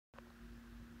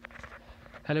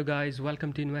Hello guys,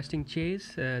 welcome to Investing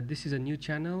Chase. This is a new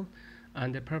channel,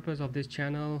 and the purpose of this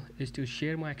channel is to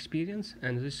share my experience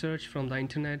and research from the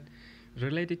internet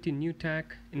related to new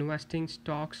tech, investing,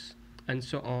 stocks, and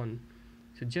so on.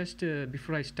 So just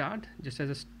before I start, just as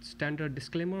a standard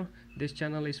disclaimer, this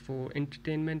channel is for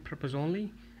entertainment purpose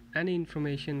only. Any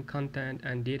information, content,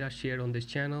 and data shared on this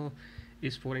channel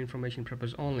is for information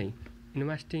purpose only.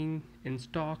 Investing in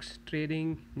stocks,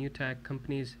 trading, new tech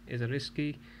companies is a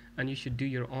risky, and you should do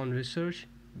your own research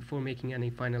before making any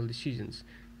final decisions.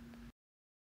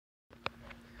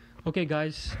 Okay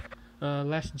guys,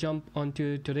 let's jump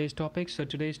onto today's topic. So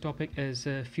today's topic is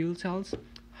fuel cells,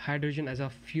 hydrogen as a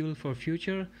fuel for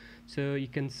future. So you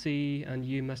can see, and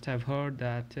you must have heard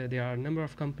that there are a number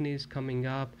of companies coming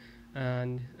up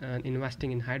and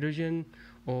investing in hydrogen,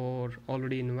 or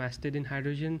already invested in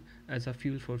hydrogen as a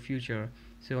fuel for future.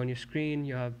 So on your screen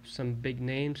you have some big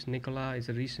names. Nikola is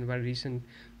a very recent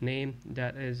name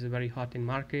that is very hot in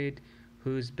market,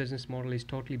 whose business model is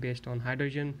totally based on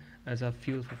hydrogen as a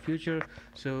fuel for future.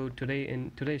 So today,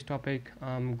 in today's topic,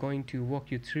 I'm going to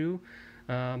walk you through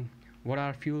what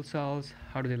are fuel cells,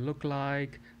 how do they look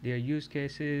like, their use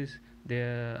cases,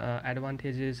 their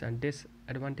advantages and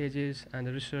disadvantages, and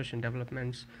the research and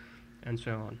developments, and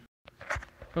so on.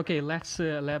 Okay, let's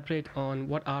elaborate on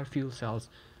what are fuel cells.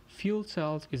 Fuel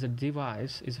cells is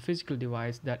a physical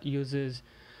device that uses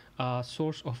a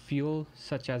source of fuel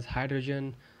such as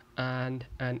hydrogen and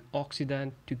an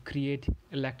oxidant to create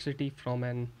electricity from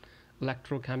an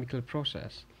electrochemical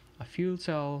process. A fuel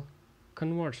cell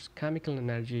converts chemical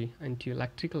energy into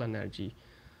electrical energy.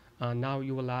 Now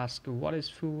you will ask, what is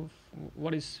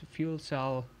fuel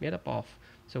cell made up of?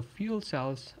 So fuel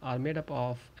cells are made up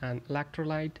of an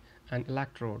electrolyte and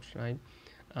electrodes, right?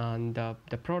 And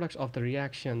the products of the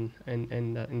reaction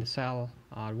in the cell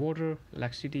are water,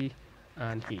 electricity,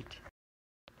 and heat.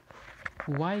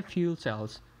 Why fuel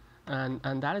cells?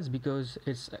 And that is because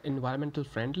it's environmental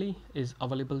friendly, is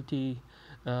availability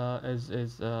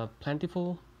is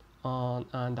plentiful,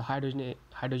 and the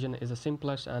hydrogen is the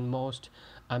simplest and most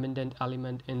abundant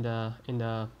element in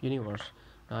the universe,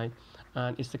 right?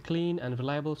 And it's a clean and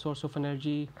reliable source of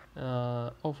energy,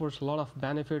 offers a lot of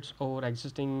benefits over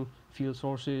existing fuel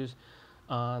sources,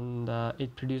 and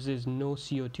it produces no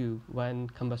CO2 when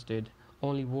combusted.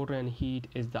 Only water and heat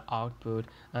is the output,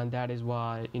 and that is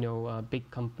why big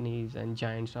companies and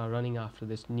giants are running after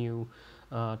this new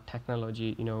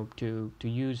technology, to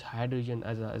use hydrogen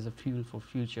as a fuel for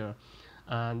future.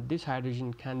 And this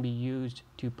hydrogen can be used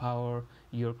to power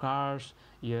your cars,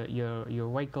 your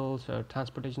vehicles,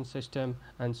 transportation system,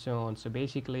 and so on. So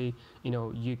basically,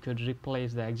 you could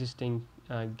replace the existing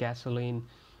gasoline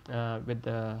with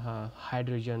the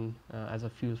hydrogen as a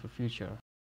fuel for future.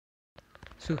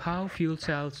 So how fuel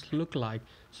cells look like?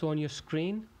 So on your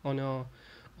screen, on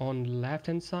left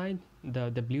hand side,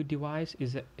 the blue device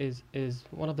is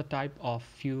one of the type of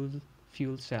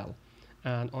fuel cell,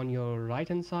 and on your right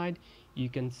hand side you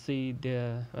can see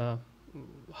the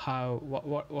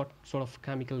what sort of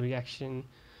chemical reaction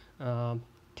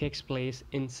takes place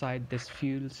inside this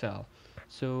fuel cell.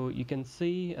 So you can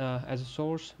see as a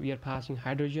source we are passing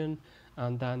hydrogen,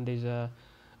 and then there's a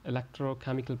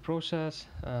electrochemical process,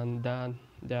 and then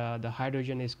the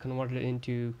hydrogen is converted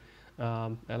into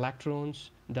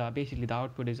electrons. Basically the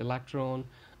output is electron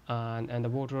and the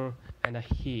water and the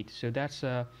heat. So that's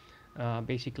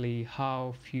basically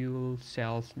how fuel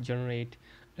cells generate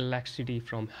electricity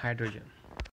from hydrogen.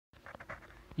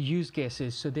 Use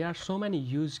cases. So there are so many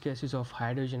use cases of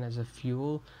hydrogen as a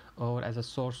fuel or as a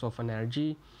source of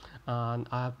energy, and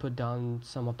I have put down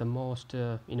some of the most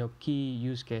key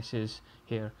use cases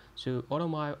here. So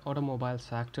automobile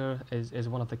sector is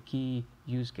one of the key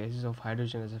use cases of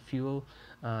hydrogen as a fuel.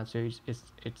 So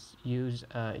it's used,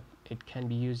 it can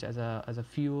be used as a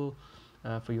fuel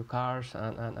for your cars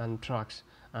and trucks,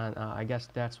 and I guess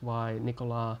that's why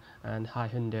Nikola and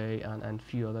Hyundai and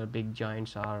few other big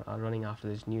giants are running after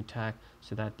this new tech,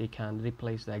 so that they can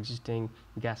replace the existing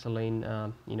gasoline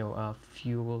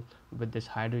fuel with this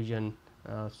hydrogen.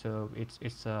 So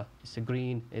it's a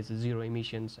green, it's zero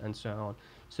emissions, and so on.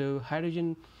 So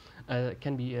hydrogen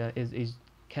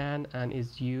can and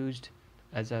is used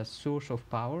as a source of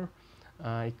power.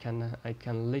 It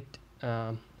can lit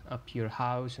up your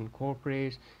house and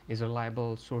corporates, is a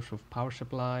reliable source of power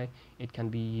supply. It can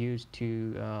be used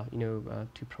to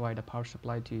to provide a power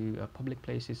supply to public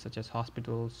places such as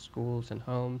hospitals, schools, and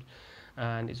homes,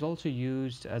 and is also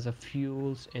used as a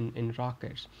fuels in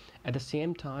rockets. At the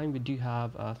same time, we do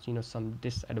have some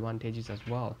disadvantages as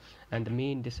well, and the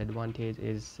main disadvantage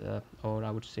is or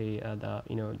I would say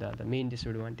the main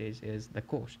disadvantage is the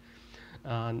cost.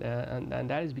 and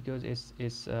that is because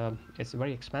it's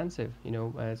very expensive.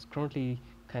 It's currently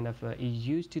kind of it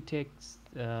used to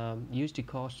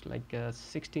cost like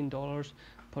 $16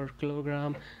 per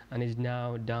kilogram, and is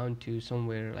now down to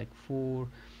somewhere like $4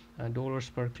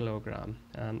 per kilogram,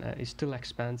 and it's still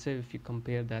expensive if you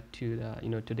compare that to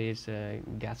the today's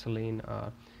gasoline,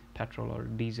 petrol or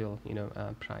diesel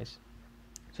price.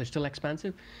 So it's still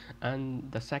expensive. And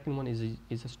the second one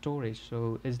is a storage.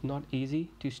 So it's not easy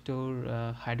to store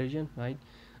hydrogen, right?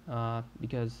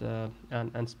 Because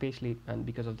and especially and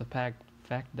because of the fact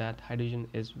that hydrogen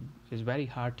is very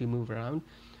hard to move around,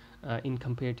 in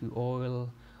compared to oil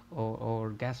or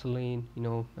gasoline,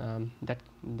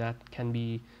 that can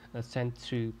be sent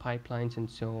through pipelines and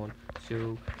so on.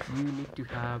 So you need to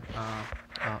have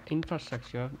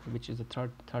infrastructure, which is the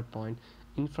third point.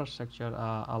 Infrastructure,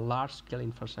 a large scale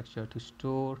infrastructure to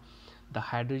store the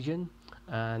hydrogen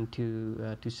and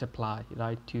to supply,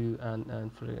 right, to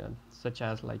and for such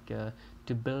as like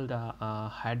to build a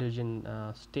hydrogen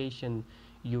station,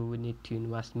 you would need to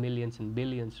invest millions and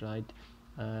billions, right?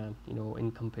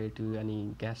 In compared to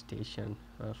any gas station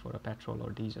for a petrol or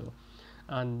diesel.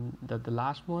 And the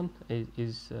last one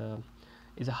is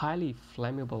a highly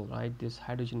flammable, right? This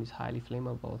hydrogen is highly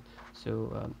flammable.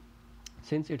 So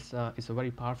since it's a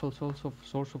very powerful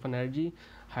source of energy,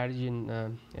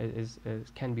 hydrogen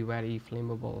can be very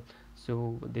flammable.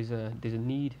 So there's a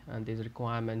need and there's a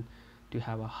requirement to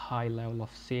have a high level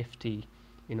of safety,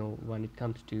 when it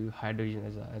comes to hydrogen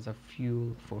as a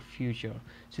fuel for future.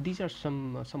 So these are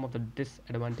some of the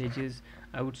disadvantages,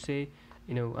 I would say.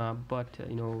 But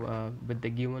with the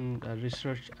given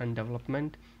research and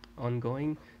development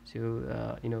ongoing, so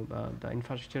the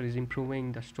infrastructure is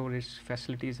improving, the storage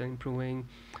facilities are improving,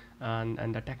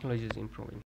 and the technology is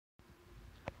improving.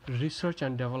 Research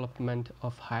and development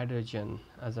of hydrogen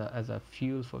as a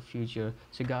fuel for future.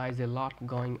 So guys, a lot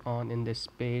going on in this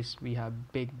space. We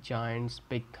have big giants,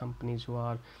 big companies who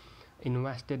are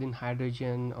invested in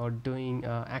hydrogen or doing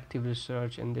active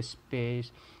research in this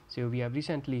space. So we have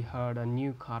recently heard a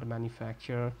new car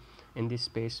manufacturer in this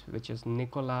space, which is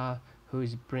Nikola, who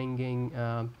is bringing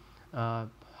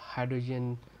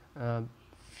hydrogen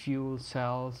fuel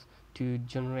cells to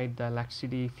generate the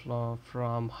electricity flow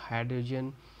from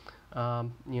hydrogen,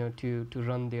 to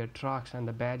run their trucks and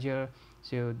the Badger.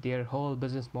 So their whole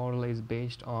business model is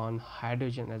based on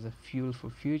hydrogen as a fuel for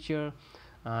future.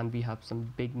 And we have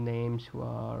some big names who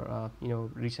are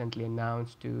recently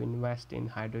announced to invest in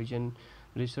hydrogen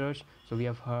research. So we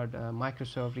have heard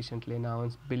Microsoft recently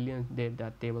announced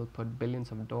that they will put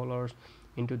billions of dollars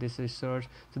into this research.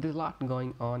 So there's a lot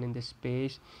going on in this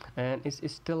space, and it's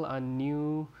still a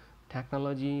new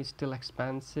technology, still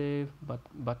expensive, but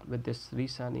with this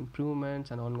recent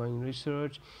improvements and ongoing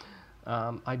research,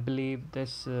 I believe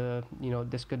this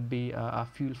this could be a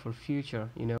fuel for future.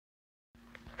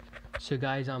 So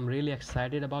guys, I'm really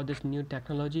excited about this new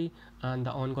technology and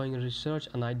the ongoing research,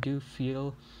 and I do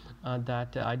feel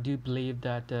that I do believe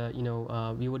that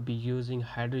we would be using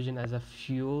hydrogen as a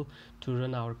fuel to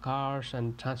run our cars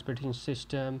and transportation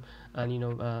system,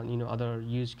 and other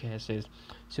use cases.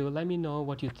 So let me know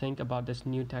what you think about this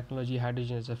new technology,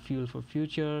 hydrogen as a fuel for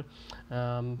future,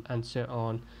 and so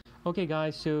on. Okay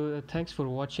guys, so thanks for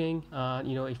watching.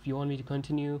 If you want me to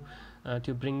continue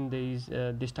to bring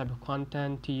this type of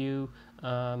content to you,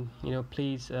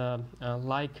 please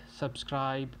like,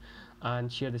 subscribe,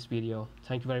 and share this video.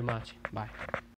 Thank you very much. Bye.